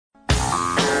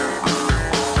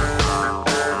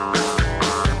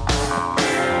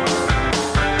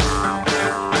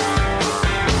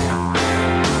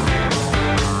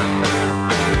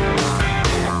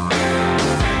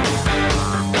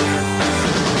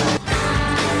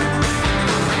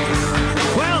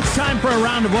a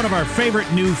round of one of our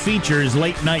favorite new features,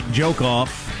 Late Night Joke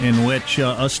Off, in which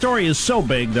a story is so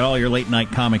big that all your late night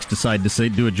comics decide to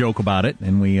do a joke about it,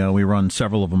 and we run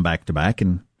several of them back to back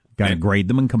and kind of grade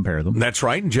them and compare them. That's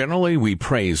right. And generally, we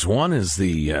praise one as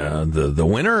the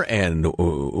winner and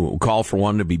call for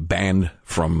one to be banned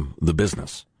from the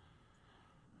business.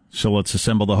 So let's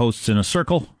assemble the hosts in a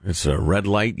circle. It's a red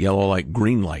light, yellow light,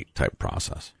 green light type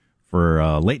process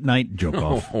For Late Night Joke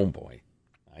Off. Oh, boy.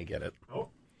 I get it.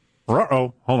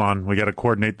 Uh-oh. Hold on. We got to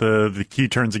coordinate the key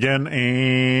turns again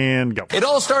and go. It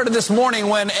all started this morning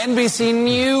when NBC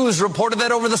News reported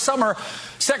that over the summer,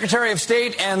 Secretary of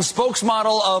State and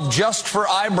spokesmodel of Just for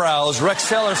Eyebrows, Rex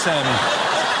Tillerson,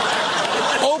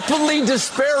 openly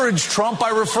disparaged Trump by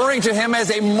referring to him as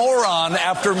a moron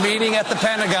after meeting at the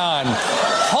Pentagon.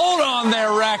 Hold on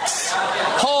there, Rex.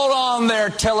 Hold on there,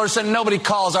 Tillerson. Nobody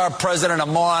calls our president a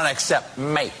moron except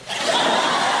me.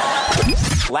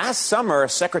 Last summer,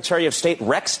 Secretary of State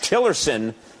Rex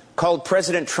Tillerson called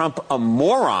President Trump a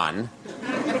moron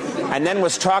and then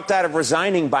was talked out of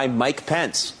resigning by Mike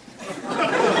Pence.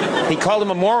 He called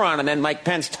him a moron, and then Mike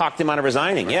Pence talked him out of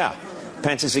resigning. Yeah.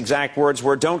 Pence's exact words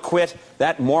were, "Don't quit,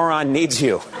 that moron needs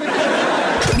you."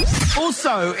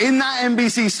 Also, in that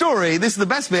NBC story, this is the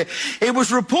best bit, it was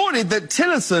reported that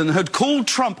Tillerson had called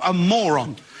Trump a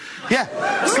moron.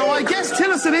 Yeah, so I guess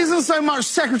Tillerson isn't so much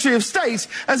Secretary of State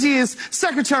as he is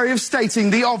Secretary of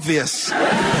Stating the obvious.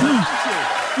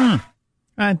 I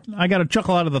got a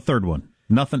chuckle out of the third one.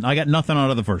 Nothing. I got nothing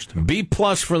out of the first. B+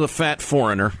 for the fat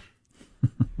foreigner.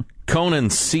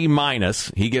 Conan C-.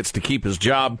 He gets to keep his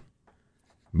job,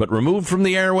 but removed from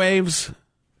the airwaves,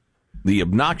 the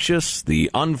obnoxious, the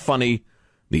unfunny,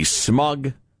 the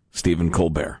smug Stephen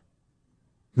Colbert.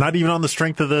 Not even on the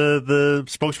strength of the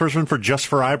spokesperson for Just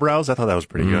for Eyebrows? I thought that was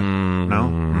pretty good.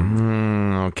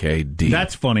 No? Okay, D.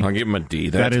 That's funny. I'll give him a D.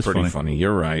 That is pretty funny.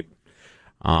 You're right.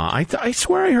 I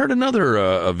swear I heard another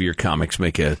of your comics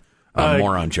make a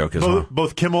moron joke as well.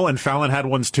 Both Kimmel and Fallon had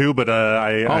ones too, but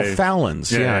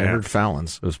Fallon's. Yeah, I heard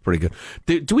Fallon's. It was pretty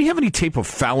good. Do we have any tape of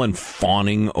Fallon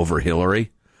fawning over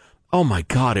Hillary? Oh, my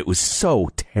God, it was so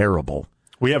terrible.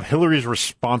 We have Hillary's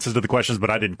responses to the questions,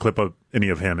 but I didn't clip up any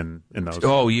of him in those.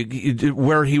 Oh,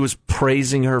 where he was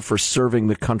praising her for serving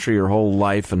the country her whole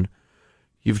life, and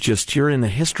you're in the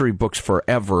history books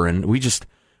forever, and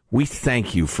we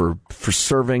thank you for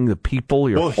serving the people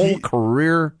your whole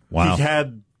career. Wow. He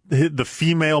had the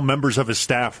female members of his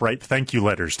staff write thank you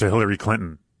letters to Hillary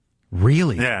Clinton.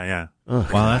 Really? Yeah. Wow,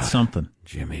 that's something.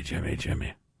 Jimmy.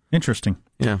 Interesting.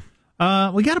 Yeah.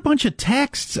 We got a bunch of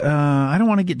texts. I don't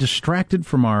want to get distracted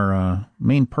from our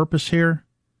main purpose here.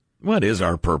 What is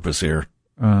our purpose here?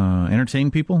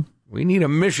 Entertain people. We need a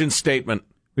mission statement.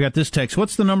 We got this text.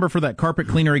 What's the number for that carpet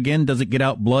cleaner again? Does it get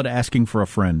out blood asking for a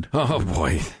friend? Oh,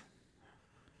 boy.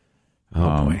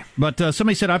 Boy. But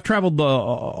somebody said, I've traveled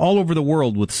all over the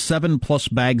world with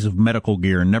 7+ bags of medical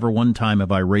gear, and never one time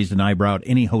have I raised an eyebrow at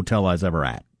any hotel I was ever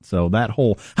at. So that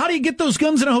whole, how do you get those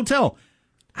guns in a hotel?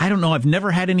 I don't know. I've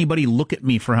never had anybody look at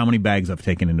me for how many bags I've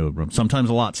taken into a room. Sometimes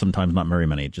a lot, sometimes not very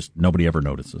many. Just nobody ever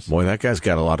notices. Boy, that guy's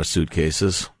got a lot of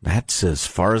suitcases. That's as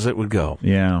far as it would go.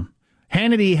 Yeah.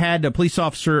 Hannity had a police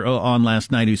officer on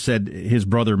last night who said his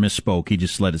brother misspoke. He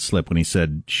just let it slip when he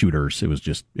said shooters. It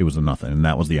was a nothing, and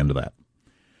that was the end of that.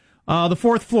 The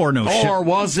fourth floor, Or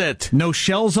was it? No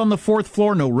shells on the fourth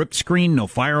floor, no ripped screen, no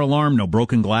fire alarm, no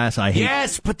broken glass.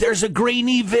 Yes, but there's a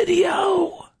grainy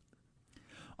video.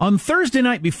 On Thursday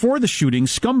night before the shooting,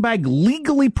 Scumbag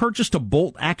legally purchased a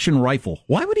bolt-action rifle.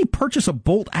 Why would he purchase a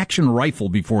bolt-action rifle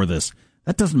before this?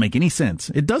 That doesn't make any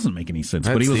sense. It doesn't make any sense.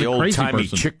 That's but he was the a crazy old-timey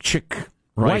person. chick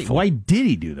rifle. Why did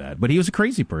he do that? But he was a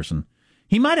crazy person.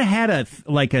 He might have had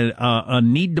a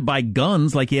need to buy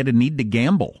guns, like he had a need to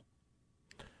gamble.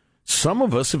 Some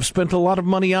of us have spent a lot of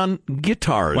money on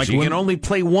guitars. Like you can only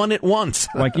play one at once.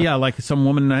 like some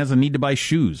woman has a need to buy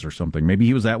shoes or something. Maybe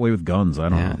he was that way with guns. I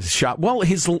don't know. Well,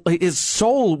 his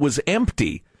soul was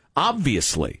empty,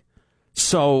 obviously.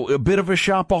 So a bit of a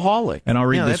shopaholic. And I'll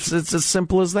read this. It's as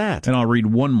simple as that. And I'll read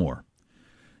one more.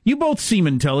 You both seem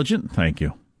intelligent. Thank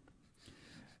you.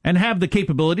 And have the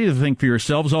capability to think for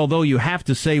yourselves, although you have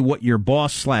to say what your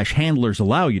boss/handlers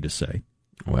allow you to say.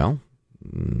 Well,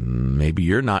 maybe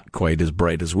you're not quite as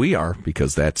bright as we are,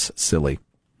 because that's silly.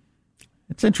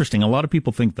 It's interesting. A lot of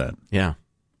people think that. Yeah.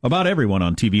 About everyone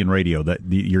on TV and radio, that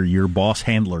your boss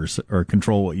handlers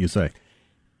control what you say.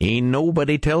 Ain't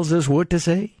nobody tells us what to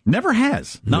say. Never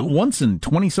has. Not once in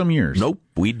 20-some years. Nope.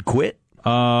 We'd quit.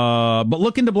 But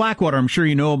look into Blackwater. I'm sure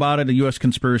you know about it. A U.S.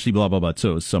 conspiracy, blah, blah, blah.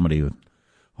 So is somebody who...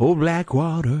 Oh,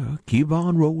 Blackwater, keep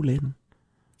on rolling.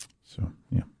 So,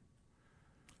 yeah.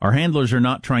 Our handlers are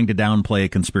not trying to downplay a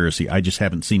conspiracy. I just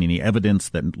haven't seen any evidence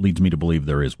that leads me to believe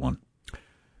there is one.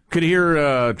 Could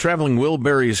hear Traveling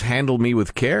Wilburys Handle Me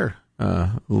With Care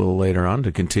a little later on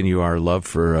to continue our love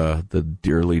for the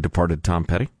dearly departed Tom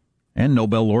Petty. And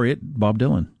Nobel laureate Bob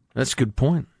Dylan. That's a good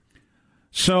point.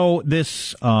 So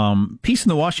this piece in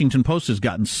the Washington Post has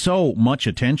gotten so much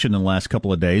attention in the last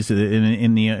couple of days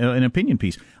in an opinion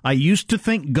piece. I used to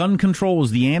think gun control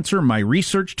was the answer. My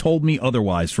research told me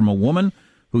otherwise. From a woman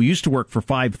who used to work for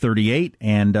 538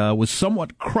 and was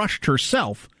somewhat crushed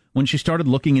herself when she started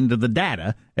looking into the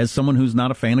data as someone who's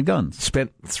not a fan of guns.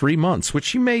 Spent 3 months, which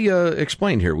she may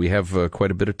explain here. We have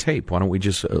quite a bit of tape. Why don't we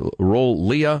just roll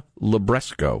Leah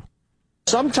Labresco?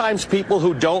 Sometimes people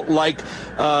who don't like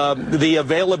the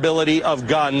availability of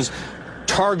guns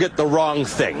target the wrong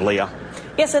thing, Leah.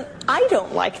 Yes, and I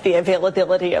don't like the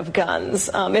availability of guns.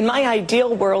 In my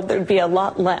ideal world, there'd be a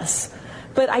lot less.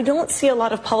 But I don't see a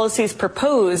lot of policies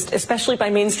proposed, especially by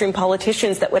mainstream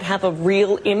politicians, that would have a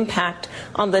real impact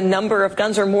on the number of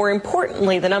guns, or more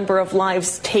importantly, the number of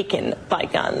lives taken by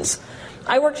guns.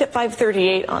 I worked at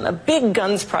 538 on a big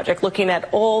guns project looking at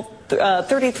all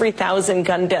 33,000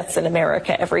 gun deaths in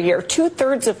America every year,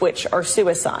 2/3 of which are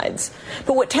suicides.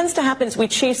 But what tends to happen is we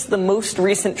chase the most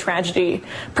recent tragedy,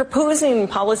 proposing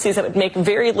policies that would make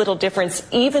very little difference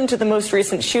even to the most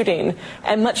recent shooting,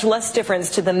 and much less difference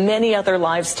to the many other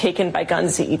lives taken by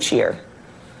guns each year.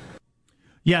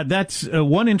 Yeah, that's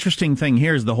one interesting thing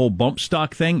here is the whole bump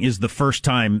stock thing is the first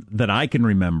time that I can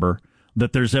remember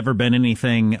that there's ever been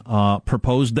anything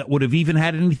proposed that would have even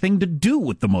had anything to do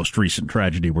with the most recent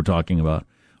tragedy we're talking about.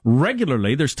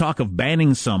 Regularly, there's talk of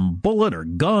banning some bullet or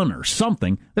gun or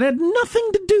something that had nothing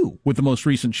to do with the most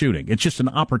recent shooting. It's just an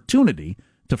opportunity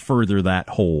to further that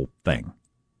whole thing,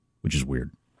 which is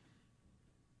weird.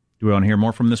 Do we want to hear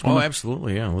more from this one? Oh,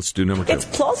 absolutely, yeah. Let's do number 2. It's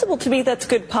plausible to me that's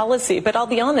good policy, but I'll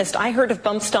be honest, I heard of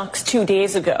bump stocks 2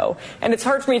 days ago, and it's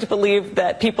hard for me to believe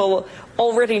that people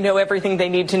already know everything they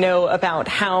need to know about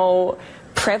how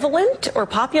prevalent or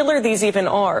popular these even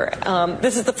are.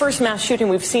 This is the first mass shooting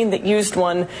we've seen that used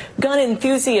one. Gun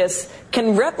enthusiasts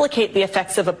can replicate the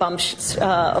effects of a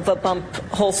bump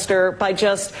holster by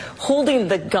just holding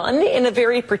the gun in a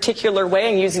very particular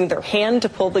way and using their hand to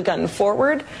pull the gun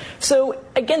forward. So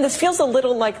again, this feels a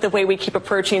little like the way we keep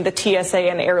approaching the TSA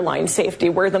and airline safety,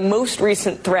 where the most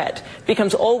recent threat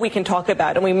becomes all we can talk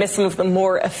about, and we miss some of the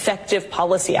more effective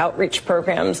policy outreach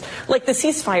programs, like the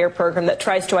ceasefire program that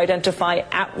tries to identify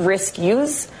at-risk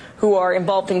youths who are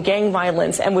involved in gang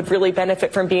violence and would really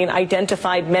benefit from being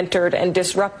identified, mentored, and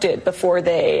disrupted before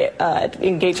they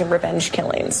engage in revenge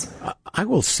killings. I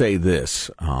will say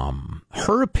this.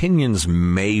 Her opinions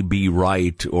may be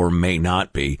right or may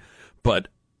not be, but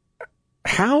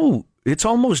how it's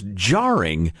almost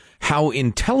jarring how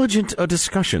intelligent a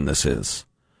discussion this is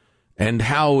and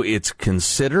how it's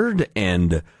considered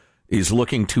and is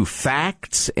looking to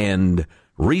facts and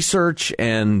research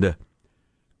and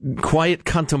quiet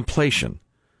contemplation.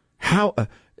 How,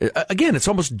 again, it's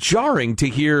almost jarring to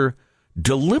hear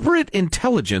deliberate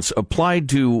intelligence applied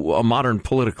to a modern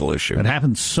political issue. It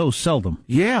happens so seldom.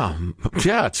 Yeah,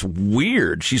 it's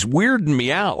weird. She's weirding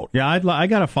me out. Yeah, I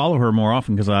got to follow her more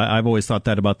often because I've always thought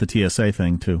that about the TSA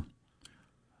thing, too.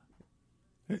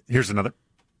 Here's another.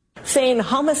 Saying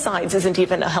homicides isn't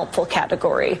even a helpful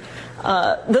category.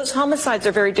 Those homicides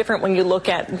are very different when you look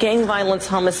at gang violence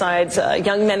homicides,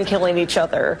 young men killing each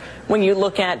other. When you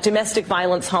look at domestic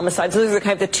violence homicides, those are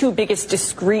kind of the 2 biggest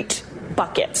discrete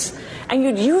buckets. And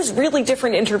you'd use really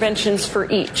different interventions for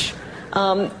each.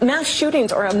 Mass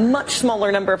shootings are a much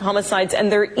smaller number of homicides,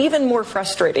 and they're even more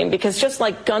frustrating because just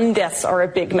like gun deaths are a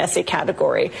big, messy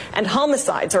category and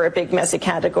homicides are a big, messy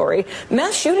category,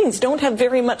 mass shootings don't have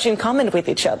very much in common with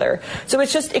each other. So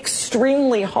it's just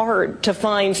extremely hard to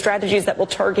find strategies that will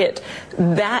target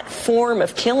that form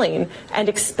of killing and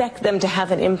expect them to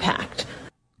have an impact.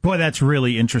 Boy, that's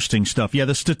really interesting stuff. Yeah,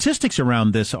 the statistics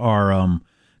around this are...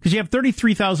 because you have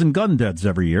 33,000 gun deaths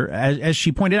every year. As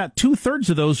she pointed out, 2/3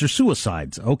 of those are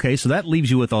suicides. Okay, so that leaves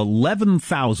you with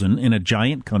 11,000 in a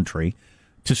giant country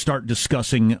to start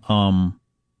discussing,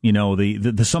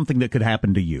 the something that could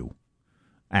happen to you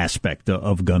aspect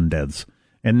of gun deaths.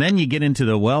 And then you get into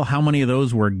how many of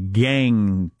those were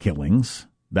gang killings?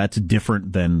 That's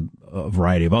different than a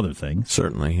variety of other things.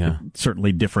 Certainly, yeah.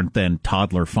 Certainly different than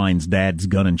toddler finds dad's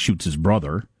gun and shoots his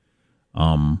brother.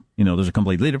 Those are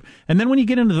completely different. And then when you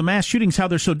get into the mass shootings, how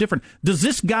they're so different. Does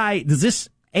this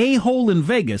a-hole in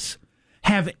Vegas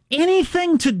have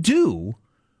anything to do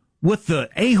with the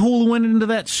a-hole who went into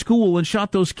that school and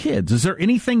shot those kids? Is there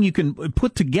anything you can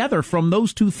put together from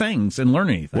those 2 things and learn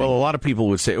anything? Well, a lot of people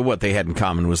would say what they had in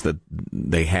common was that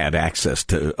they had access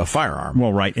to a firearm.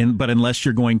 Well, right, but unless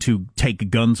you're going to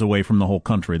take guns away from the whole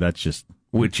country, that's just...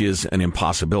 Which is an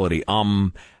impossibility.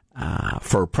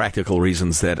 For practical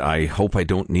reasons that I hope I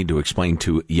don't need to explain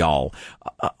to y'all.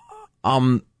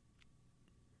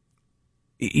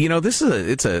 This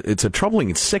is it's a troubling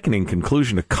and sickening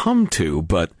conclusion to come to,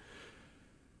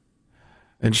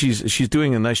 and she's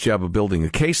doing a nice job of building a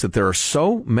case that there are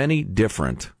so many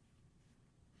different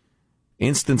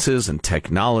instances and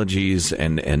technologies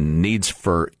and needs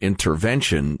for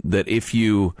intervention that if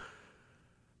you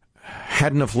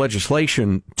had enough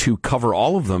legislation to cover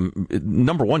all of them,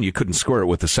 number one, you couldn't square it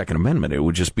with the Second Amendment. It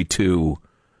would just be too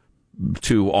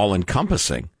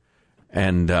all-encompassing.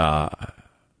 And, I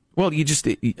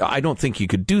don't think you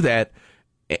could do that.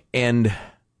 And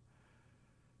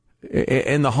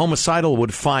the homicidal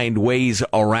would find ways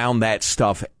around that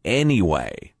stuff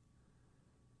anyway.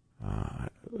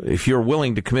 If you're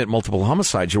willing to commit multiple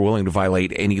homicides, you're willing to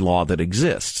violate any law that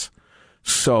exists.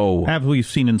 So, have we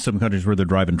seen in some countries where they're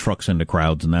driving trucks into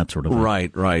crowds and that sort of thing?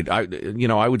 Right.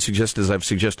 I would suggest, as I've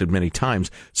suggested many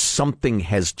times, something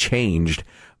has changed,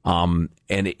 and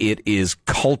it is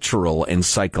cultural and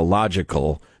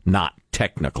psychological, not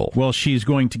technical. Well, she's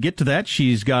going to get to that.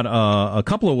 She's got a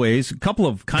couple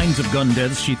of kinds of gun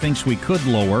deaths she thinks we could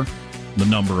lower the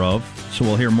number of. So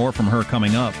we'll hear more from her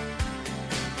coming up.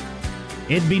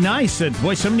 It'd be nice that,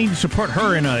 somebody needs to put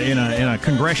her in a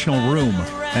congressional room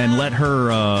and let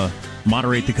her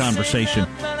moderate the conversation,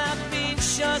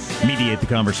 mediate the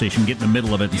conversation, get in the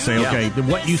middle of it and say, okay,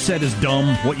 what you said is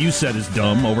dumb, what you said is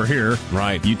dumb over here.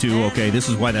 Right. You two, okay, this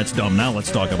is why that's dumb. Now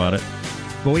let's talk about it.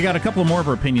 But we got a couple more of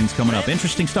her opinions coming up.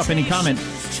 Interesting stuff. Any comment?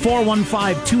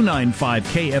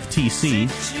 415-295-KFTC.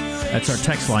 That's our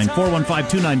text line,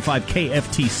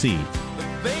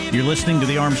 415-295-KFTC. You're listening to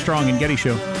the Armstrong and Getty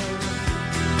Show.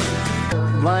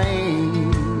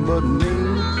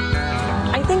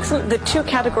 I think the two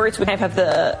categories we have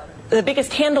the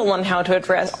biggest handle on how to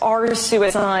address are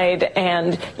suicide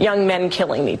and young men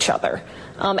killing each other.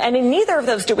 And in neither of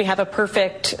those do we have a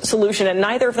perfect solution, and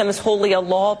neither of them is wholly a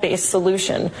law-based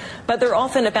solution. But they're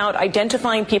often about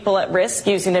identifying people at risk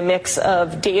using a mix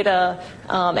of data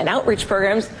and outreach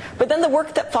programs. But then the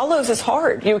work that follows is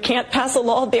hard. You can't pass a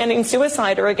law banning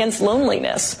suicide or against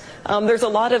loneliness. There's a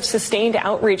lot of sustained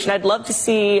outreach, and I'd love to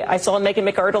see, I saw Megan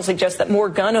McArdle suggest that more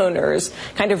gun owners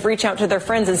kind of reach out to their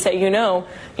friends and say,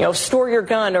 store your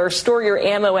gun or store your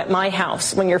ammo at my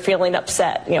house when you're feeling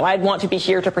upset. I'd want to be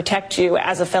here to protect you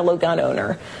as a fellow gun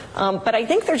owner. But I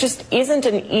think there just isn't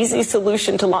an easy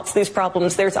solution to lots of these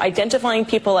problems. There's identifying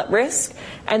people at risk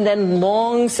and then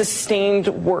long, sustained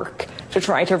work to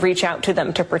try to reach out to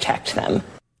them to protect them.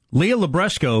 Leah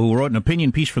Libresco, who wrote an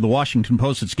opinion piece for the Washington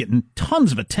Post that's getting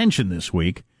tons of attention this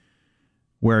week,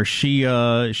 where she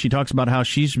talks about how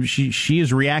she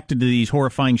has reacted to these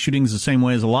horrifying shootings the same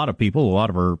way as a lot of people, a lot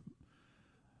of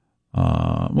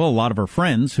her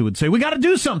friends who would say, we got to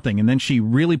do something. And then she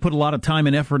really put a lot of time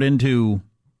and effort into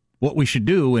what we should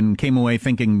do and came away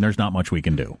thinking there's not much we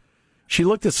can do. She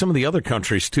looked at some of the other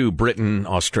countries, too, Britain,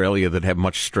 Australia, that have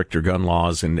much stricter gun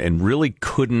laws and really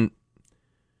couldn't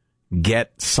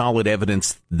get solid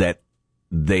evidence that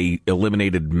they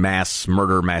eliminated mass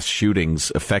murder, mass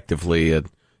shootings effectively.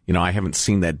 I haven't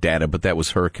seen that data, but that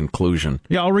was her conclusion.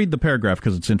 Yeah, I'll read the paragraph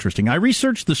because it's interesting. I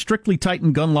researched the strictly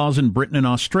tightened gun laws in Britain and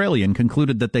Australia and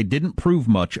concluded that they didn't prove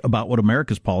much about what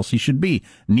America's policy should be.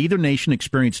 Neither nation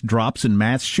experienced drops in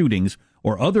mass shootings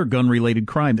or other gun-related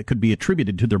crime that could be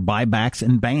attributed to their buybacks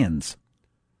and bans.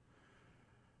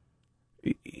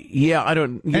 Yeah, I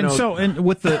don't. And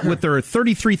with their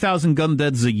 33,000 gun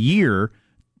deaths a year,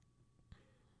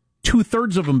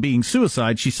 2/3 of them being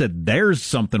suicide, she said there's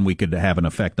something we could have an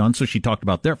effect on. So she talked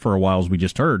about that for a while, as we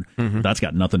just heard. Mm-hmm. That's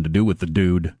got nothing to do with the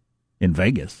dude in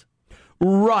Vegas.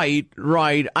 Right.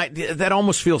 That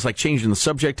almost feels like changing the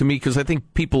subject to me because I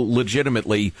think people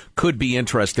legitimately could be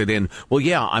interested in,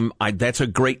 that's a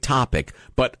great topic,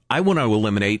 but I want to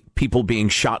eliminate people being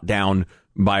shot down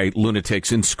by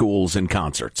lunatics in schools and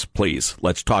concerts. Please,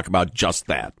 let's talk about just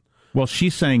that. Well,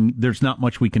 she's saying there's not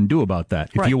much we can do about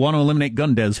that. If you want to eliminate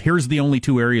gun deaths, here's the only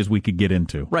two areas we could get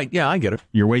into. Right, yeah, I get it.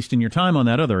 You're wasting your time on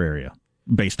that other area,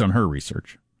 based on her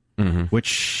research,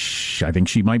 which I think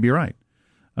she might be right.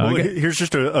 Here's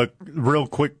just a real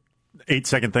quick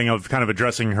 8-second thing of kind of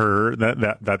addressing her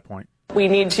that point. We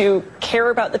need to care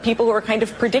about the people who are kind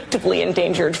of predictably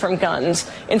endangered from guns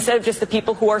instead of just the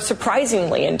people who are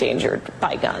surprisingly endangered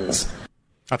by guns.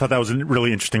 I thought that was a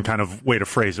really interesting kind of way to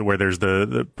phrase it, where there's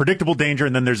the predictable danger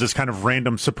and then there's this kind of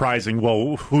random surprising,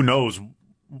 well, who knows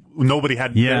nobody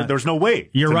had. Yeah. There's no way.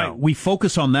 You're to right. know. We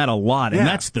focus on that a lot, and Yeah.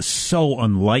 that's the so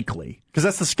unlikely. Because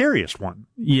that's the scariest one.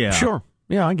 Yeah. Sure.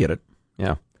 Yeah, I get it.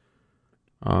 Yeah.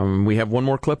 We have one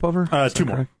more clip over? Two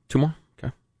more. Correct? Two more?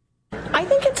 Okay. I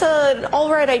think it's an all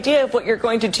right idea if what you're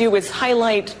going to do is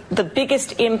highlight the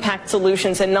biggest impact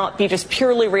solutions and not be just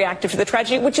purely reactive to the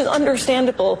tragedy, which is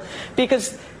understandable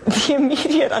because the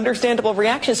immediate understandable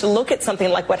reaction is to look at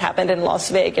something like what happened in Las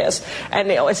Vegas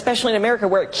and, especially in America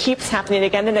where it keeps happening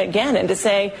again and again, and to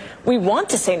say, we want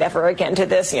to say never again to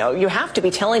this. You have to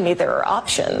be telling me there are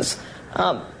options.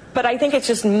 But I think it's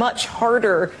just much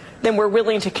harder than we're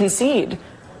willing to concede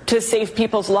to save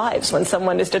people's lives when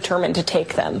someone is determined to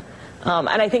take them. And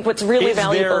I think what's really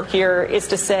valuable here is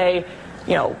to say,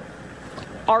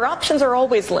 our options are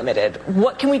always limited.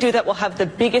 What can we do that will have the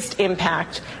biggest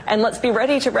impact? And let's be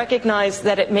ready to recognize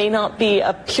that it may not be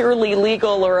a purely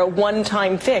legal or a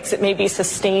one-time fix. It may be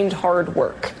sustained hard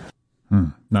work.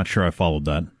 Not sure I followed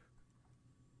that.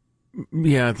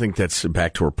 Yeah, I think that's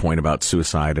back to her point about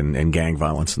suicide and gang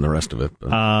violence and the rest of it.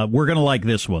 We're going to like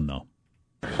this one, though.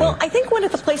 Well, I think one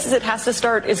of the places it has to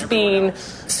start is being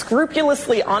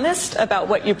scrupulously honest about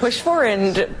what you push for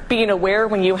and being aware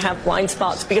when you have blind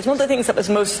spots. Because one of the things that was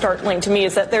most startling to me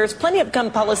is that there's plenty of gun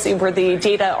policy where the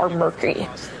data are murky.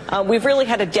 We've really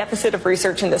had a deficit of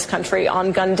research in this country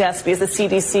on gun deaths because the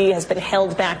CDC has been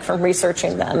held back from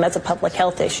researching them as a public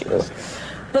health issue.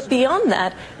 But beyond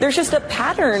that, there's just a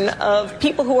pattern of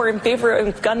people who are in favor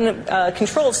of gun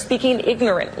control speaking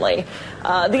ignorantly.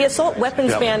 The assault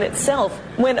weapons ban itself,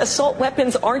 when assault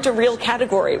weapons aren't a real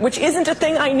category, which isn't a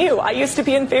thing I knew. I used to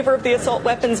be in favor of the assault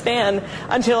weapons ban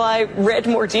until I read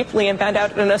more deeply and found out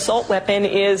that an assault weapon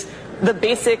is the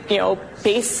basic,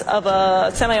 base of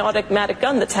a semi-automatic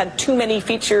gun that's had too many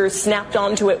features snapped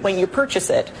onto it when you purchase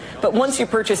it. But once you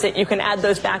purchase it, you can add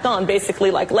those back on,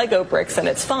 basically like Lego bricks, and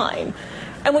it's fine.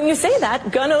 And when you say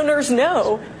that, gun owners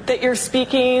know that you're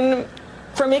speaking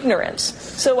from ignorance.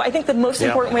 So I think the most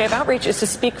important way of outreach is to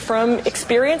speak from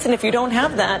experience. And if you don't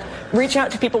have that, reach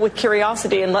out to people with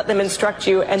curiosity and let them instruct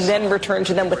you, and then return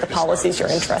to them with the policies you're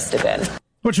interested in.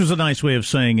 Which was a nice way of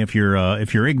saying if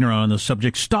you're ignorant on the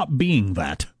subject, stop being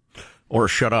that. Or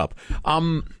shut up.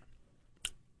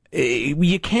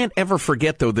 You can't ever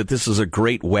forget, though, that this is a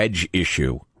great wedge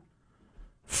issue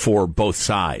for both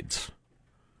sides.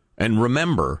 And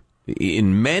remember,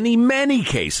 in many, many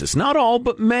cases, not all,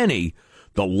 but many,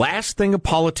 the last thing a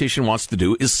politician wants to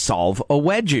do is solve a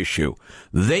wedge issue.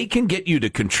 They can get you to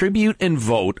contribute and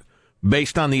vote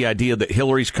based on the idea that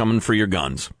Hillary's coming for your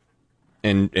guns.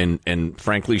 And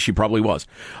frankly, she probably was.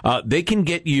 They can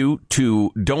get you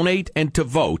to donate and to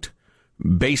vote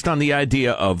based on the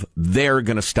idea of they're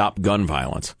going to stop gun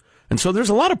violence. And so there's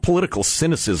a lot of political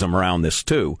cynicism around this,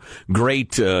 too.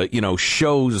 Great,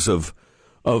 shows of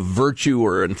virtue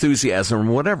or enthusiasm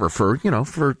or whatever for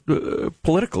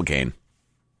political gain.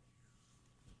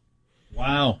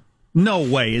 Wow. No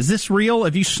way. Is this real?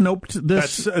 Have you snoped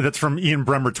this? That's from Ian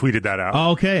Bremmer tweeted that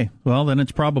out. Okay. Well, then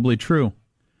it's probably true.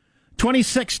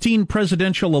 2016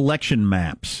 presidential election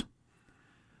maps.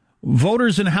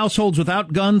 Voters in households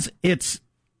without guns,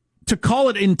 to call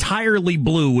it entirely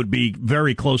blue would be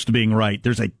very close to being right.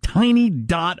 There's a tiny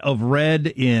dot of red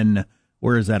in,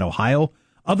 where is that, Ohio?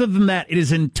 Other than that, it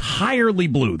is entirely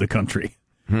blue, the country.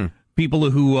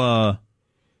 People who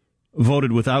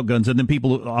voted without guns, and then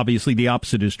people, obviously the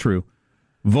opposite is true.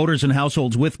 Voters in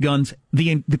households with guns,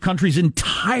 the country's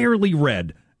entirely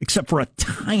red, except for a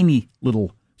tiny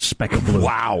little speck of blue.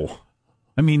 Wow.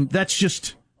 I mean,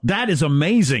 that is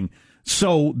amazing.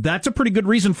 So that's a pretty good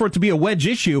reason for it to be a wedge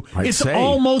issue. It's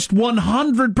almost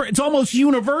 100%, it's almost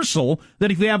universal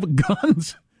that if you have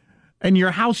guns in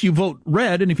your house, you vote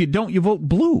red, and if you don't, you vote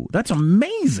blue. That's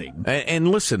amazing.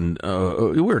 And listen,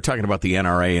 we were talking about the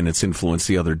NRA and its influence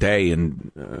the other day,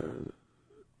 and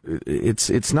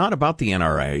it's not about the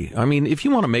NRA. I mean, if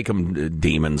you want to make them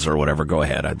demons or whatever, go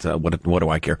ahead. What do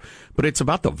I care? But it's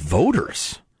about the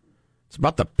voters. It's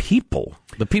about the people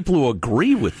who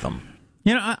agree with them.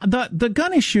 The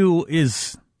gun issue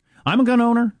is, I'm a gun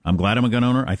owner. I'm glad I'm a gun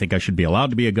owner. I think I should be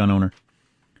allowed to be a gun owner.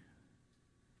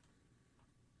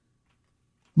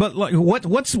 But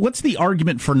what's the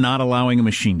argument for not allowing a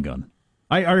machine gun?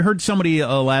 I heard somebody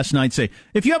last night say,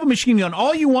 if you have a machine gun,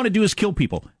 all you want to do is kill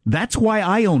people. That's why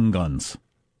I own guns.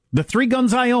 The 3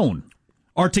 guns I own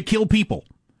are to kill people.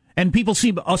 And people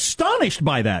seem astonished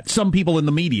by that, some people in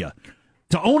the media.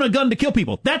 To own a gun to kill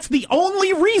people. That's the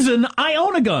only reason I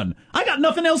own a gun. I got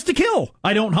nothing else to kill.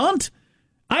 I don't hunt.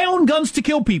 I own guns to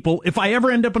kill people if I ever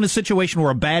end up in a situation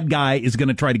where a bad guy is going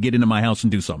to try to get into my house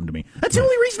and do something to me. That's the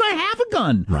only reason I have a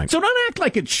gun. Right. So don't act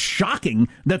like it's shocking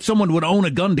that someone would own a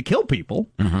gun to kill people.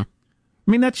 Mm-hmm.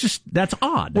 I mean, that's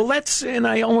odd. Well, and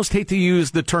I almost hate to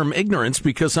use the term ignorance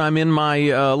because I'm in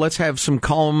my let's have some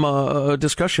calm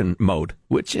discussion mode,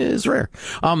 which is rare.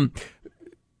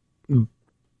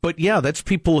 But yeah, that's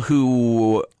people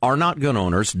who are not gun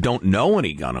owners, don't know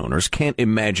any gun owners, can't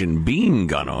imagine being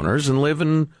gun owners, and live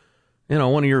in,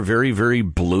 one of your very, very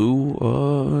blue,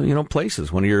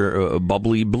 places, one of your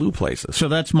bubbly blue places. So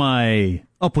that's my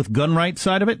up with gun rights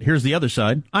side of it. Here's the other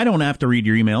side. I don't have to read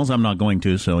your emails. I'm not going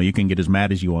to, so you can get as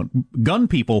mad as you want. Gun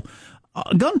people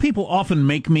often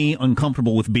make me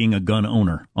uncomfortable with being a gun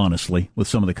owner, honestly, with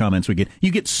some of the comments we get.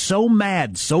 You get so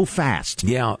mad so fast.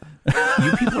 Yeah.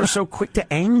 You people are so quick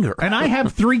to anger. And I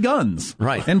have 3 guns.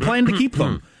 Right. And plan to keep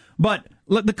them. But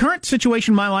the current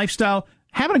situation, my lifestyle,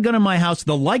 having a gun in my house,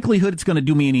 the likelihood it's going to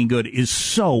do me any good is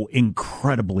so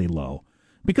incredibly low.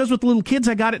 Because with little kids,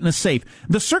 I got it in a safe.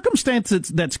 The circumstance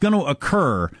that's going to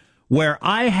occur where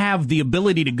I have the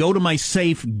ability to go to my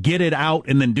safe, get it out,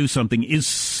 and then do something is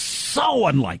so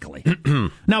unlikely.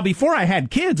 Now, before I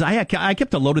had kids, I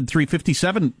kept a loaded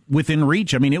 .357 within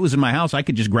reach. I mean, it was in my house. I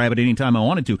could just grab it anytime I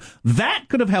wanted to. That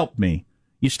could have helped me.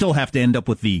 You still have to end up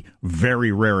with the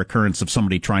very rare occurrence of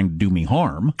somebody trying to do me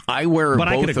harm. I wear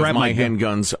both of my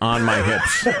handguns on my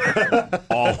hips.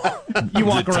 You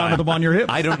walk around with them on your hips?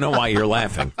 I don't know why you're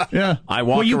laughing. Yeah. I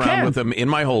walk around with them in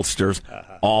my holsters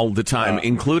all the time,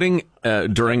 including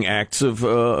during acts of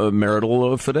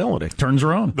marital fidelity. Turns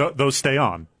are on. Those stay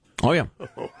on. Oh, yeah.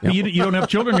 You don't have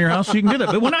children in your house, so you can do that.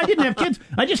 But when I didn't have kids,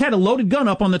 I just had a loaded gun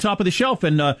up on the top of the shelf,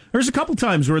 and there's a couple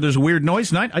times where there's a weird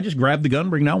noise, and I just grab the gun,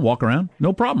 bring it down, walk around.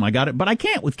 No problem, I got it. But I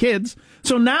can't with kids.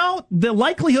 So now the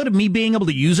likelihood of me being able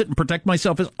to use it and protect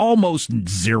myself is almost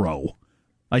zero.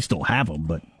 I still have them,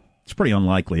 but it's pretty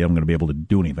unlikely I'm going to be able to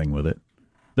do anything with it.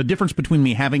 The difference between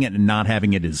me having it and not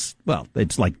having it is, well,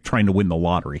 it's like trying to win the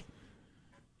lottery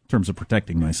in terms of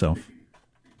protecting myself.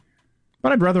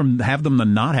 But I'd rather have them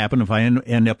than not happen if I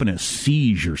end up in a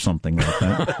siege or something like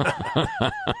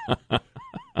that.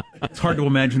 It's hard to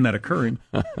imagine that occurring.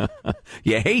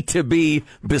 You hate to be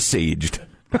besieged.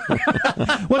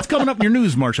 What's coming up in your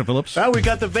news, Marsha Phillips? Well, we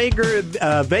got the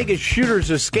Vegas shooter's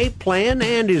escape plan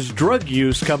and his drug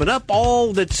use coming up.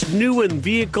 All that's new in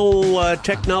vehicle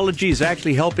technology is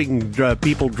actually helping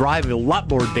people drive a lot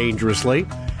more dangerously.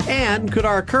 And could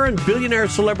our current billionaire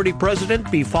celebrity president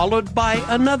be followed by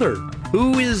another?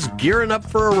 Who is gearing up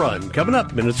for a run? Coming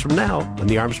up minutes from now on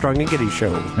the Armstrong and Getty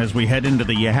Show. As we head into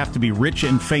the you have to be rich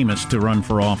and famous to run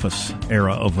for office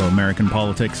era of American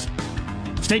politics.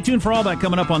 Stay tuned for all that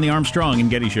coming up on the Armstrong and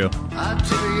Getty Show. I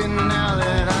tell you now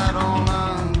that I don't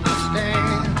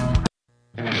understand.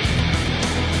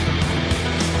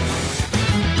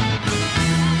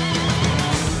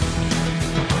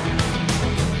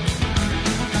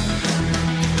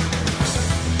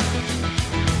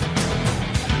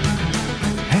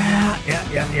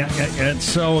 Yeah.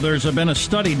 So there's been a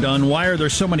study done. Why are there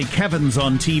so many Kevins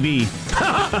on TV?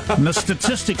 And the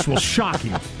statistics will shock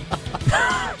you.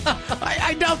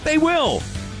 I doubt they will.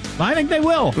 I think they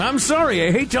will. I'm sorry.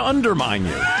 I hate to undermine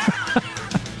you.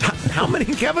 How many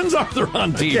Kevins are there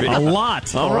on TV? A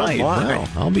lot. All right. Well,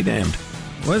 I'll be damned.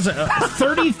 What is it?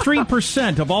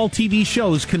 33% of all TV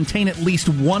shows contain at least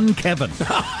one Kevin.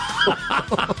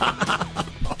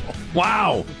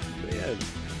 Wow. Isn't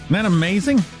that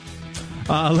amazing?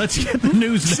 Let's get the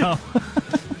news now.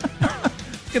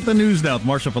 Get the news now with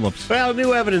Marsha Phillips. Well,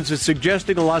 new evidence is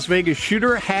suggesting a Las Vegas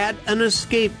shooter had an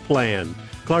escape plan.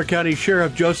 Clark County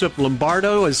Sheriff Joseph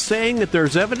Lombardo is saying that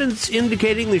there's evidence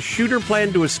indicating the shooter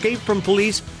planned to escape from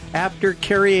police after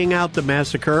carrying out the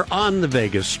massacre on the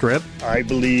Vegas Strip. I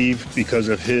believe because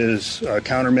of his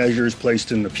countermeasures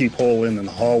placed in the peephole in the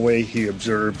hallway, he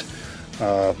observed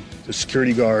the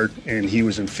security guard, and he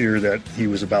was in fear that he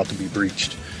was about to be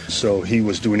breached. So he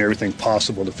was doing everything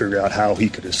possible to figure out how he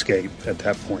could escape at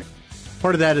that point.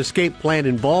 Part of that escape plan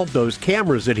involved those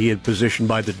cameras that he had positioned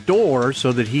by the door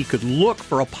so that he could look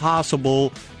for a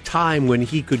possible time when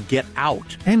he could get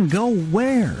out. And go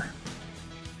where?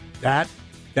 That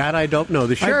I don't know.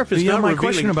 The sheriff is not my revealing.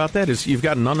 question about that is you've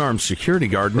got an unarmed security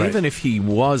guard, and even if he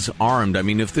was armed, I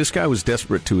mean, if this guy was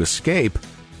desperate to escape,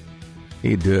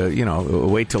 he'd,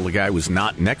 wait till the guy was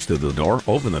not next to the door,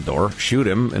 open the door, shoot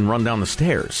him, and run down the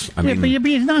stairs. But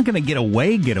he's not going to get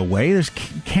away. There's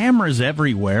cameras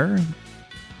everywhere.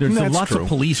 There's lots of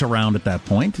police around at that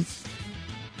point.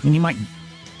 And he might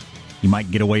You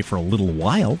might get away for a little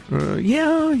while.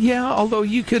 Yeah. Although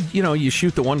you could, you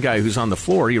shoot the one guy who's on the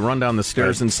floor, you run down the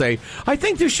stairs and say, I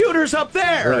think the shooter's up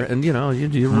there. Right. And,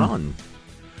 you run.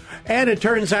 And it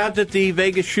turns out that the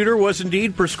Vegas shooter was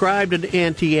indeed prescribed an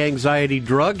anti-anxiety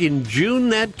drug. In June,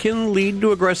 that can lead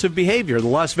to aggressive behavior. The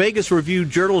Las Vegas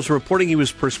Review-Journal is reporting he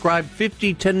was prescribed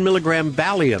 50 10-milligram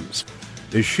Valiums.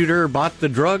 The shooter bought the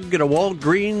drug at a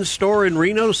Walgreens store in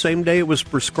Reno. Same day it was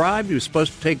prescribed. He was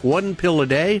supposed to take 1 pill a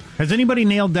day. Has anybody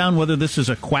nailed down whether this is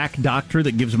a quack doctor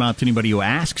that gives them out to anybody who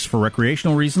asks for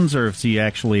recreational reasons, or if he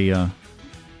actually,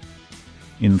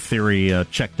 in theory,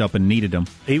 checked up and needed them?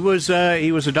 He was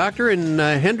a doctor in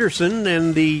Henderson,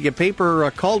 and the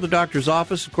paper called the doctor's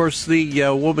office. Of course, the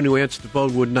woman who answered the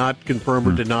phone would not confirm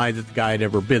or deny that the guy had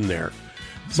ever been there.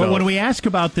 But when we asked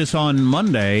about this on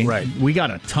Monday, right, we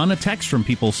got a ton of texts from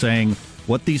people saying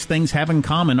what these things have in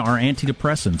common are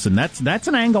antidepressants, and that's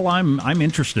an angle I'm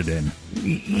interested in.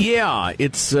 Yeah,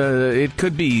 it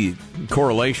could be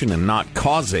correlation and not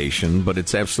causation, but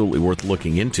it's absolutely worth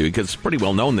looking into because it's pretty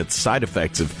well known that the side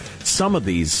effects of some of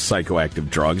these psychoactive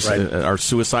drugs are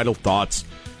suicidal thoughts,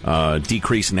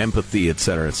 decrease in empathy, et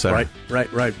cetera, et cetera.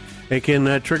 Right. It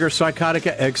can trigger psychotic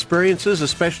experiences,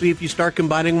 especially if you start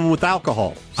combining them with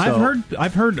alcohol. So,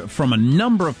 I've heard from a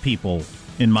number of people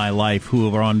in my life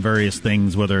who are on various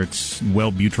things, whether it's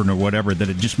Wellbutrin or whatever, that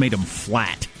it just made them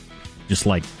flat. Just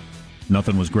like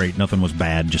nothing was great, nothing was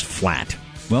bad, just flat.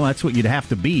 Well, that's what you'd have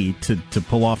to be to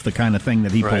pull off the kind of thing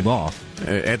that he pulled off.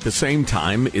 At the same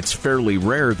time, it's fairly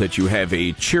rare that you have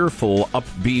a cheerful,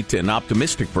 upbeat, and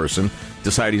optimistic person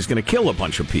decide he's going to kill a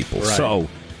bunch of people. Right. So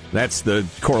that's the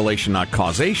correlation, not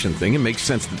causation thing. It makes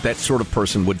sense that sort of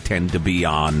person would tend to be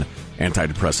on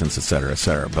antidepressants, et cetera, et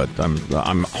cetera. But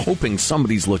I'm hoping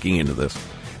somebody's looking into this.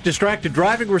 Distracted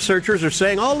driving researchers are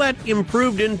saying all that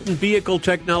improved in-vehicle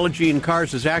technology in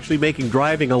cars is actually making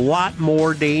driving a lot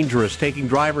more dangerous, taking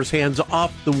drivers' hands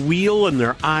off the wheel and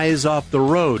their eyes off the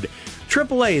road.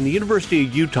 AAA and the University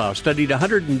of Utah studied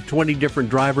 120 different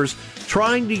drivers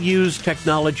trying to use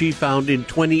technology found in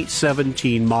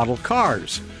 2017 model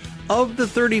cars. Of the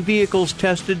 30 vehicles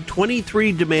tested,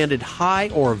 23 demanded high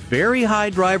or very high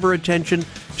driver attention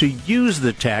to use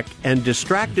the tech and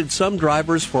distracted some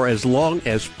drivers for as long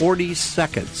as 40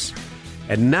 seconds.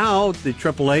 And now the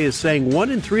AAA is saying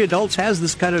 1 in 3 adults has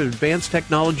this kind of advanced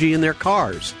technology in their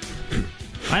cars.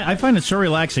 I find it so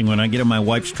relaxing when I get in my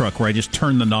wife's truck where I just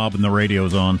turn the knob and the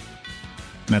radio's on.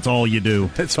 And that's all you do.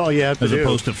 That's all you have to do. As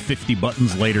opposed to 50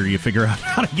 buttons later, you figure out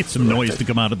how to get some noise to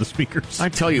come out of the speakers. I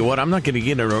tell you what, I'm not going to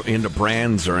get into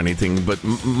brands or anything, but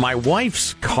my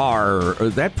wife's car,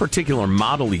 that particular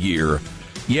model year,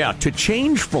 to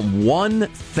change from one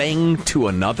thing to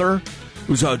another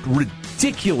was a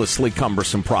ridiculously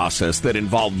cumbersome process that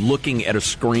involved looking at a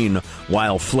screen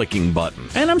while flicking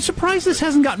buttons. And I'm surprised this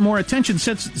hasn't gotten more attention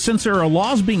since there are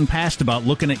laws being passed about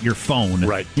looking at your phone.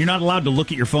 Right. You're not allowed to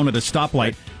look at your phone at a stoplight.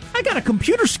 Right. I got a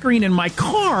computer screen in my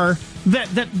car that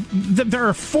there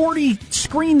are 40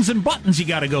 screens and buttons you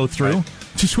got to go through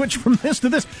to switch from this to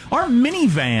this. Our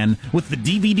minivan with the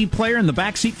DVD player in the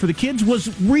back seat for the kids was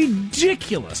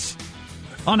ridiculous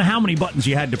on how many buttons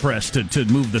you had to press to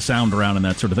move the sound around and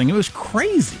that sort of thing. It was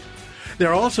crazy.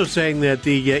 They're also saying that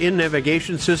the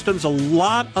in-navigation systems, a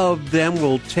lot of them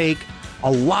will take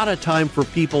a lot of time for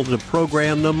people to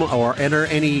program them or enter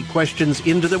any questions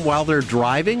into them while they're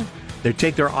driving. They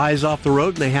take their eyes off the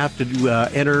road and they have to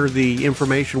enter the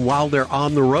information while they're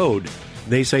on the road.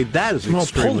 They say that is extremely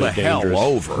dangerous. Pull the hell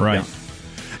over. Right. Yeah.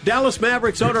 Dallas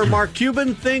Mavericks owner Mark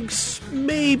Cuban thinks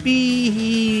maybe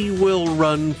he will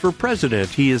run for president.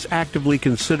 He is actively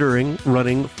considering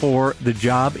running for the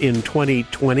job in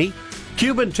 2020.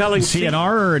 Cuban telling... Is he an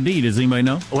R or a D? Does anybody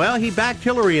know? Well, he backed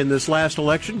Hillary in this last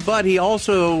election, but he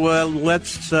also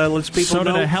lets people know... So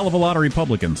did a hell of a lot of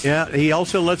Republicans. Yeah, he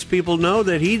also lets people know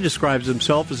that he describes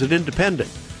himself as an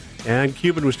independent. And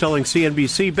Cuban was telling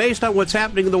CNBC, based on what's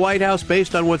happening in the White House,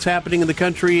 based on what's happening in the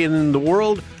country and in the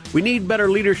world, we need better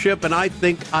leadership, and I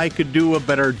think I could do a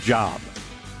better job.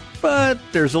 But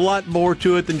there's a lot more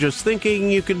to it than just thinking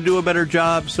you can do a better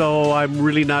job, so I'm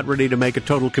really not ready to make a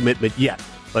total commitment yet.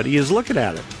 But he is looking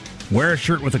at it. Wear a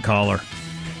shirt with a collar.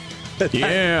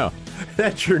 Yeah.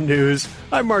 That's your news.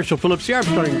 I'm Marshall Phillips, the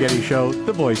Armstrong and Getty Show,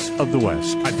 the voice of the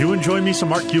West. I do enjoy me some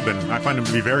Mark Cuban. I find him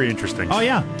to be very interesting. Oh,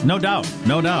 yeah. No doubt.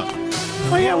 No doubt.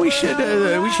 Oh, yeah, we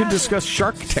should discuss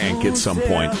Shark Tank at some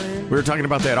point. We were talking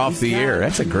about that off the air.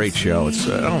 That's a great show. It's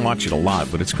I don't watch it a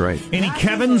lot, but it's great. Any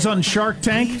Kevins on Shark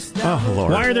Tank? Oh,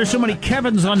 Lord. Why are there so many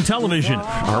Kevins on television?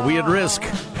 Are we at risk?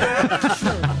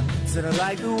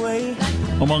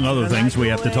 Among other things we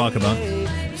have to talk about.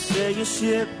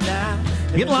 You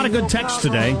get a lot of good texts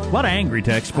today. A lot of angry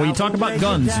texts. Boy, you talk about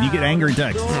guns and you get angry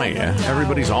texts. Oh, yeah.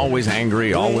 Everybody's always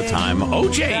angry all the time.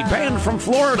 OJ banned from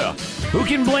Florida. Who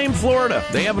can blame Florida?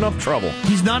 They have enough trouble.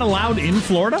 He's not allowed in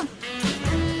Florida?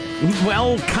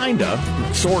 Well, kinda.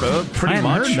 Sorta. Pretty I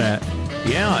much. haven't heard that.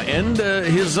 Yeah, and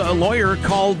his lawyer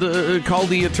called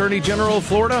the Attorney General of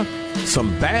Florida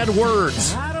some bad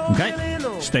words. Okay.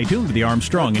 Stay tuned to the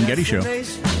Armstrong and Getty Show.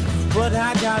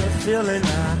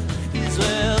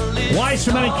 Why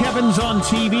so many Kevins on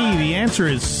TV? The answer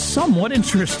is somewhat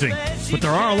interesting, but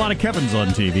there are a lot of Kevins on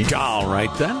TV. All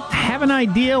right, then. Have an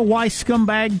idea why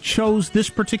Scumbag chose this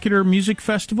particular music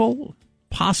festival?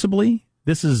 Possibly.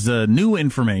 This is new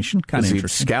information. Kind of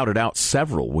interesting. Scouted out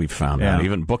several, we've found out.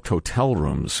 Even booked hotel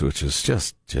rooms, which is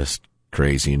just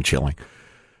crazy and chilling.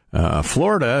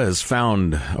 Florida has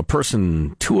found a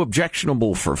person too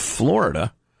objectionable for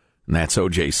Florida, and that's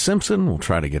O.J. Simpson. We'll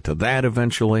try to get to that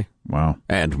eventually. Wow.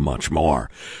 And much more.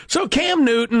 So Cam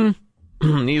Newton,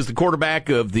 he's the quarterback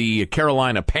of the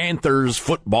Carolina Panthers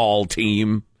football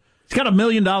team. He's got $1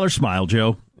 million smile,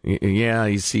 Joe. Yeah,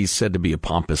 he's said to be a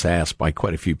pompous ass by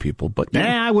quite a few people. But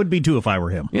yeah, I would be too if I were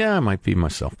him. Yeah, I miite be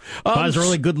myself. If I was a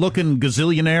really good-looking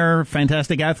gazillionaire,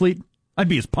 fantastic athlete, I'd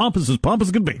be as pompous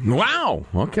could be. Wow.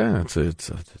 Okay. It's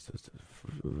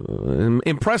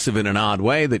impressive in an odd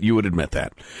way that you would admit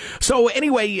that. So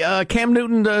anyway, Cam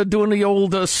Newton doing the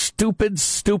old stupid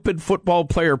football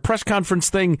player press conference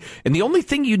thing. And the only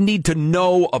thing you need to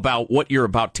know about what you're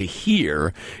about to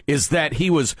hear is that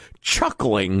he was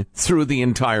chuckling through the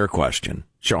entire question.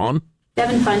 Sean?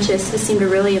 Devin Funchess has seemed to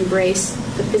really embrace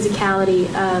the physicality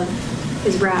of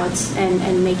his routes and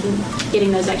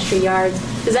getting those extra yards.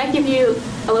 Does that give you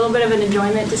a little bit of an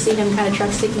enjoyment to see him kind of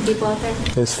truck sticking people out there?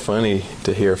 It's funny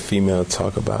to hear a female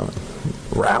talk about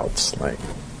routes. Like,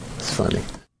 it's funny.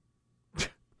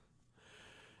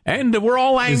 And we're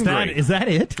all angry. Is that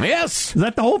it? Yes. Is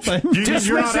that the whole thing?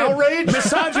 You're not outraged?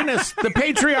 Misogynist, the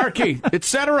patriarchy,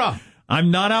 etc. I'm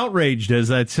not outraged, as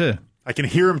that's it. I can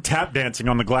hear him tap dancing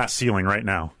on the glass ceiling right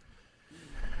now.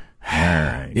 All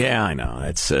right. Yeah, I know.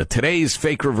 It's today's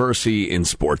fake reversey in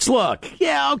sports. Look,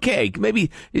 yeah, okay,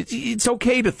 maybe it's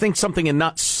okay to think something and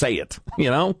not say it, you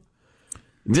know?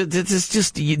 It's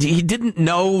just, he didn't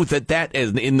know that,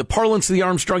 in the parlance of the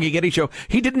Armstrong and Getty Show,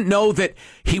 he didn't know that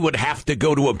he would have to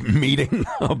go to a meeting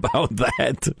about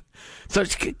that. So,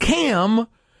 Cam,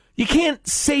 you can't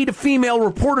say to female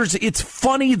reporters it's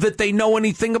funny that they know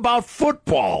anything about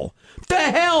football. The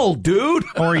hell, dude?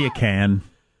 Or you can.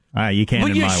 You can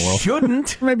but in you my world.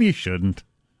 Shouldn't. Maybe you shouldn't.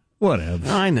 Whatever.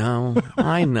 I know.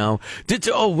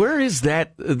 Where is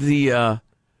that? The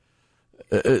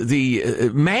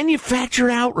manufactured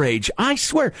outrage. I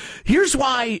swear. Here's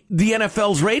why the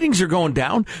NFL's ratings are going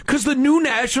down. Because the new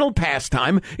national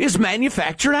pastime is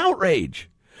manufactured outrage.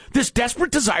 This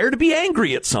desperate desire to be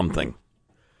angry at something.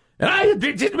 And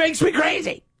it makes me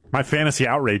crazy. My fantasy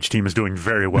outrage team is doing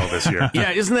very well this year.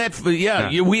 Yeah, isn't that?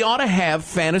 Yeah, we ought to have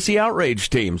fantasy outrage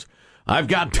teams. I've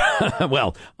got,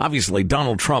 well, obviously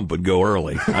Donald Trump would go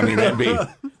early. I mean,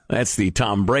 that's the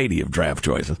Tom Brady of draft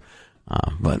choices.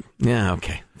 But yeah,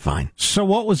 okay, fine. So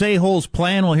what was A-Hole's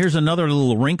plan? Well, here's another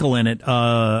little wrinkle in it.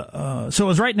 So it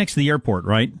was right next to the airport,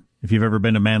 right? If you've ever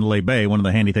been to Mandalay Bay, one of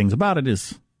the handy things about it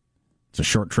is it's a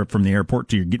short trip from the airport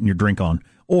to getting your drink on,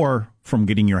 or from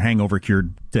getting your hangover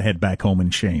cured to head back home in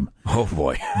shame. Oh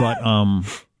boy! But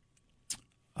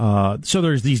so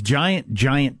there's these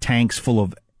giant tanks full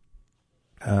of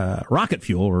rocket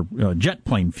fuel or jet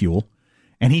plane fuel,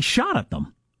 and he shot at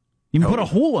them. He put a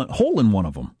hole in one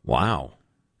of them. Wow!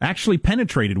 Actually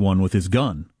penetrated one with his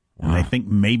gun. Wow. And I think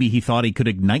maybe he thought he could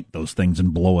ignite those things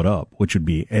and blow it up, which would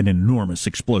be an enormous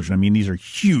explosion. I mean, these are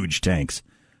huge tanks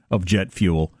of jet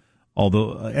fuel.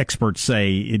 Although experts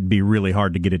say it'd be really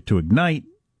hard to get it to ignite.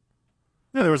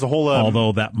 Yeah, there was a whole...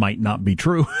 although that might not be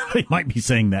true. They might be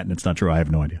saying that, and it's not true. I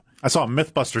have no idea. I saw a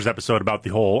Mythbusters episode about the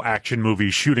whole action movie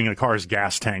shooting a car's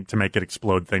gas tank to make it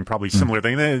explode thing. Probably similar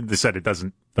thing. They said it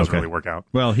doesn't really work out.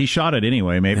 Well, he shot it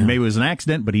anyway. Maybe it was an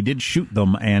accident, but he did shoot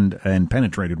them and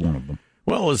penetrated one of them.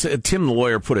 Well, as Tim the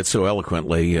lawyer put it so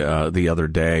eloquently the other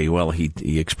day, well, he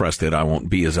expressed it. I won't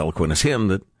be as eloquent as him,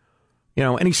 that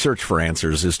any search for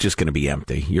answers is just going to be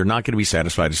empty. You're not going to be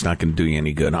satisfied. It's not going to do you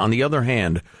any good. On the other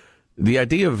hand, the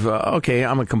idea of,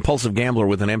 I'm a compulsive gambler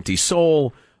with an empty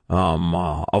soul,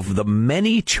 of the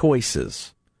many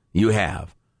choices you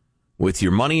have with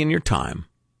your money and your time,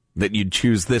 that you'd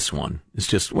choose this one. It's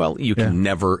just, you can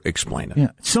never explain it.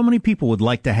 Yeah. So many people would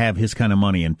like to have his kind of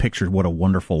money and picture what a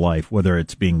wonderful life, whether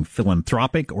it's being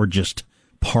philanthropic or just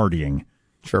partying.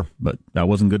 Sure. But that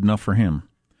wasn't good enough for him.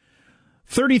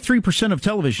 33% of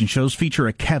television shows feature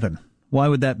a Kevin. Why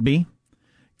would that be?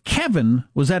 Kevin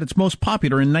was at its most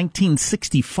popular in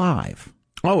 1965.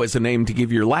 Oh, as a name to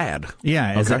give your lad.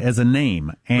 Yeah, as a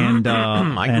name. And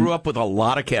I grew up with a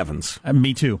lot of Kevins.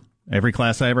 Me too. Every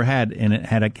class I ever had, and it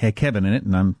had Kevin in it,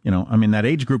 and I'm in that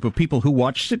age group of people who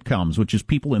watch sitcoms, which is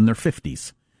people in their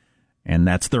 50s, and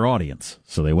that's their audience.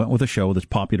 So they went with a show that's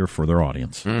popular for their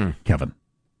audience. Kevin.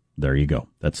 There you go.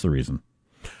 That's the reason.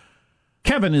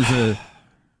 Kevin is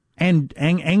an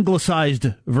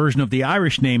anglicized version of the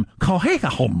Irish name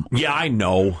Cohegahum. Yeah, I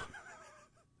know.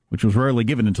 Which was rarely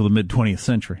given until the mid-20th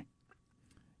century.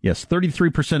 Yes,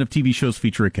 33% of TV shows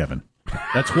feature a Kevin.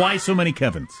 That's why so many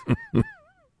Kevins.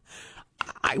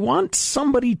 I want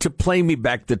somebody to play me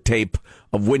back the tape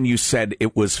of when you said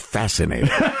it was fascinating.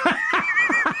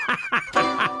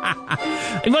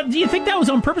 Do you think that was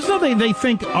on purpose, though? They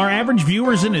think our average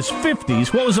viewer's in his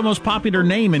 50s. What was the most popular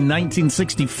name in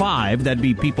 1965? That'd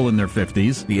be people in their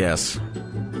 50s. Yes.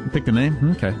 Pick the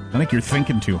name? Okay. I think you're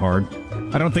thinking too hard.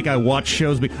 I don't think I watch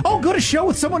shows. Go to a show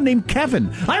with someone named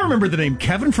Kevin. I remember the name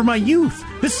Kevin from my youth.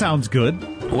 This sounds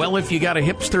good. Well, if you got a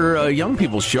hipster young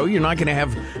people show, you're not going to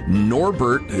have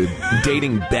Norbert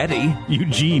dating Betty.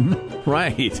 Eugene.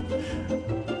 Right.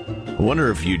 I wonder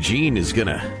if Eugene is going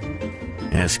to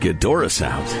ask Doris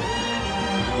out.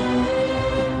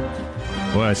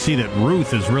 Well, I see that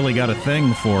Ruth has really got a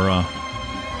thing for,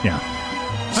 yeah.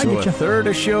 So a third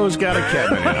of shows got a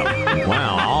Kevin in them.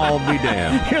 Wow, I'll be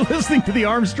damned. You're listening to the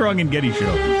Armstrong and Getty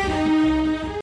Show.